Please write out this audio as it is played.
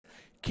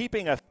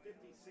keeping a 50,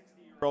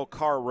 60-year-old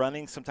car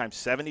running, sometimes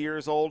 70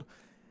 years old,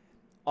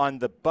 on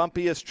the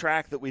bumpiest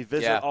track that we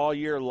visit all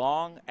year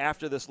long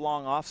after this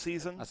long off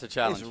season, that's a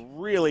challenge. It's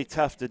really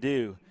tough to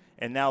do.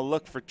 And now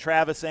look for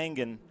Travis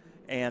Engen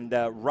and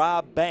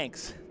Rob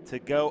Banks to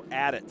go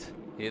at it.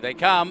 Here they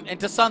come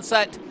into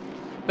Sunset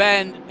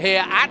Bend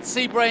here at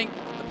Sebring.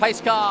 The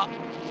pace car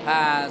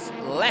has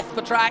left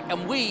the track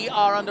and we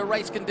are under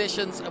race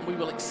conditions, and we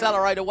will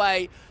accelerate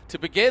away to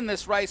begin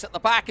this race. At the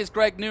back is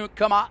Greg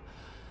Newcomer,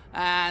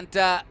 and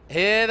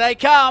here they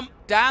come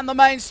down the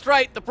main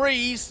straight. The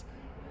breeze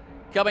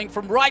coming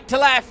from right to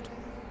left,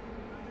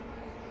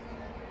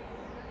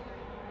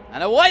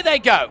 and away they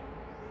go.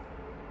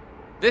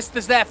 This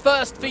is their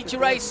first feature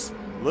race.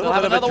 A little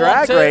bit of a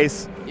drag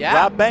race. Yeah.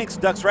 Rob Banks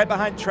ducks right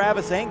behind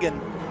Travis Engen,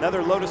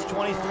 another Lotus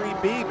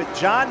 23B, but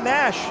John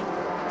Nash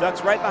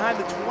ducks right behind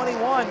the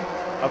 21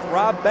 of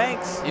Rob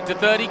Banks. Into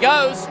 30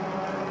 goes.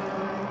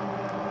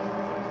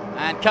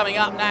 And coming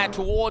up now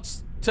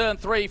towards turn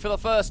 3 for the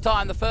first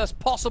time, the first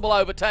possible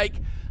overtake,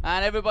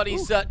 and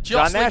everybody's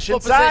jostling for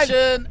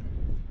position.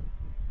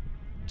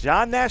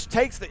 John Nash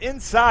takes the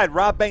inside.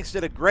 Rob Banks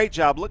did a great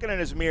job looking in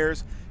his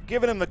mirrors,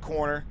 giving him the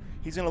corner.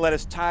 He's going to let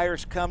his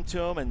tires come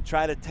to him and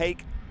try to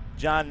take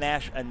John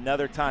Nash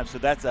another time. So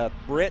that's a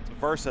Brit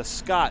versus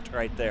Scott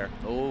right there.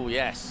 Oh,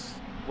 yes.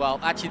 Well,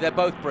 actually, they're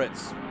both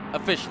Brits,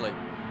 officially.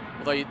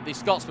 Although the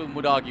Scotsman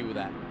would argue with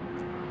that.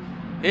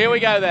 Here we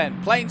go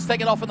then. Planes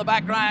taking off in the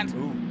background.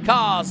 Ooh.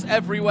 Cars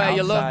everywhere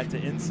you look. Outside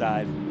to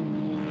inside.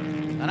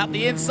 And up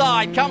the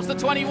inside comes the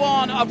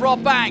 21 of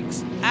Rob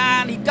Banks.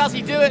 And does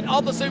he do it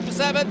on the Super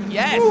 7?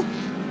 Yes. Ooh.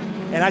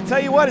 And I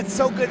tell you what, it's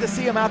so good to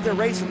see him out there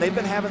racing. They've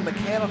been having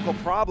mechanical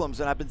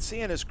problems, and I've been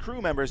seeing his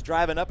crew members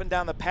driving up and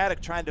down the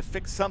paddock trying to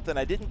fix something.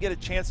 I didn't get a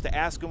chance to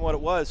ask him what it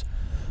was,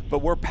 but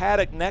we're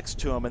paddock next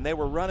to him, and they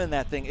were running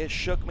that thing. It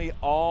shook me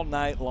all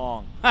night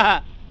long.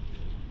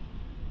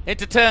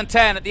 Into turn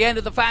 10, at the end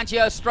of the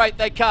Fangio straight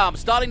they come.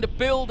 Starting to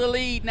build a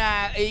lead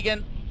now,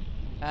 Egan.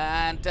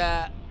 And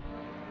the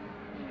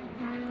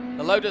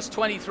Lotus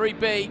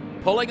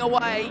 23B pulling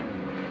away.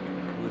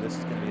 Ooh, this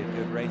is going to be a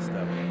good race,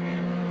 though.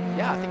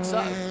 Yeah, I think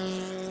so.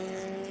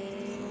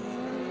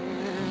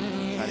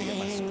 Try to get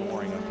my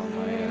scoring up on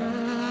my...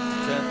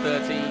 Turn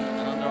 13,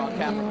 and under our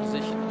camera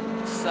position.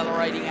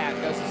 Accelerating out,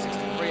 goes to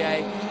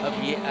 63A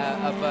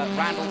of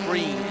Randall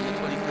Green in the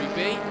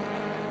 23B.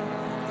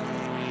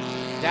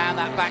 Down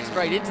that back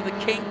straight into the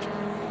kink.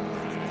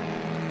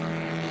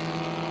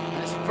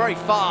 And it's a very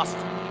fast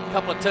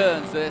couple of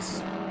turns,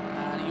 this.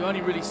 You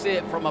only really see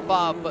it from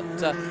above, but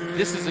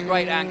this is a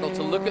great angle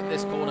to look at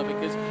this corner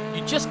because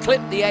you just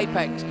clip the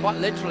apex, quite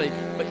literally,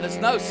 but there's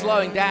no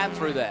slowing down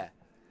through there.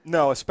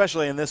 No,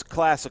 especially in this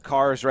class of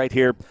cars right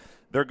here.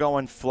 They're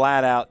going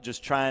flat out,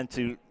 just trying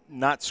to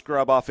not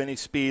scrub off any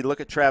speed. Look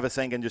at Travis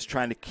Engen just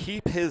trying to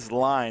keep his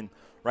line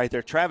right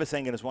there. Travis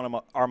Engen is one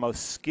of our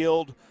most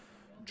skilled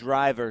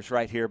drivers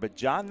right here, but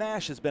John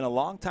Nash has been a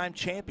longtime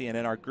champion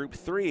in our Group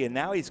 3, and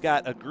now he's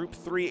got a Group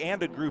 3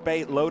 and a Group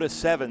 8 Lotus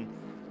 7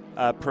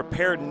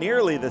 prepared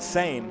nearly the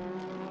same.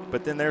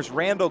 But then there's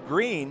Randall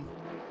Green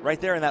right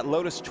there in that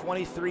Lotus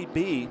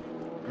 23B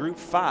Group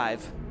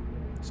 5.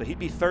 So he'd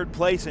be third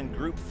place in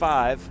Group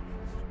 5.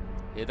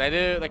 Yeah, they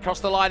do. They cross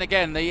the line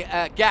again. The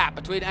gap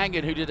between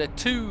Engen, who did a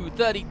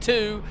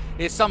 2:32,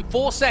 is some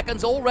 4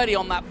 seconds already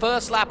on that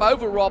first lap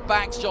over Rob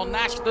Banks. John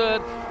Nash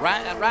third,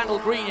 Randall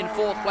Green in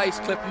fourth place,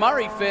 Cliff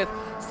Murray fifth,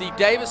 Steve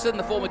Davison,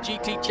 the former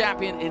GT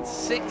champion, in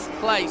sixth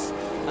place.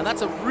 And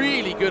that's a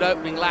really good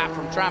opening lap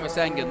from Travis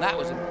Engen. That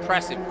was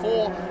impressive.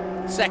 4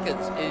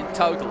 seconds in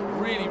total.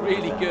 Really,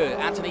 really good.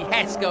 Anthony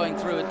Hess going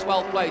through in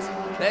 12th place.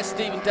 There's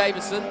Stephen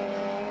Davison.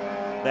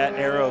 That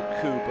Aero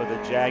Coupe of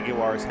the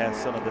Jaguars has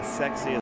some of the sexiest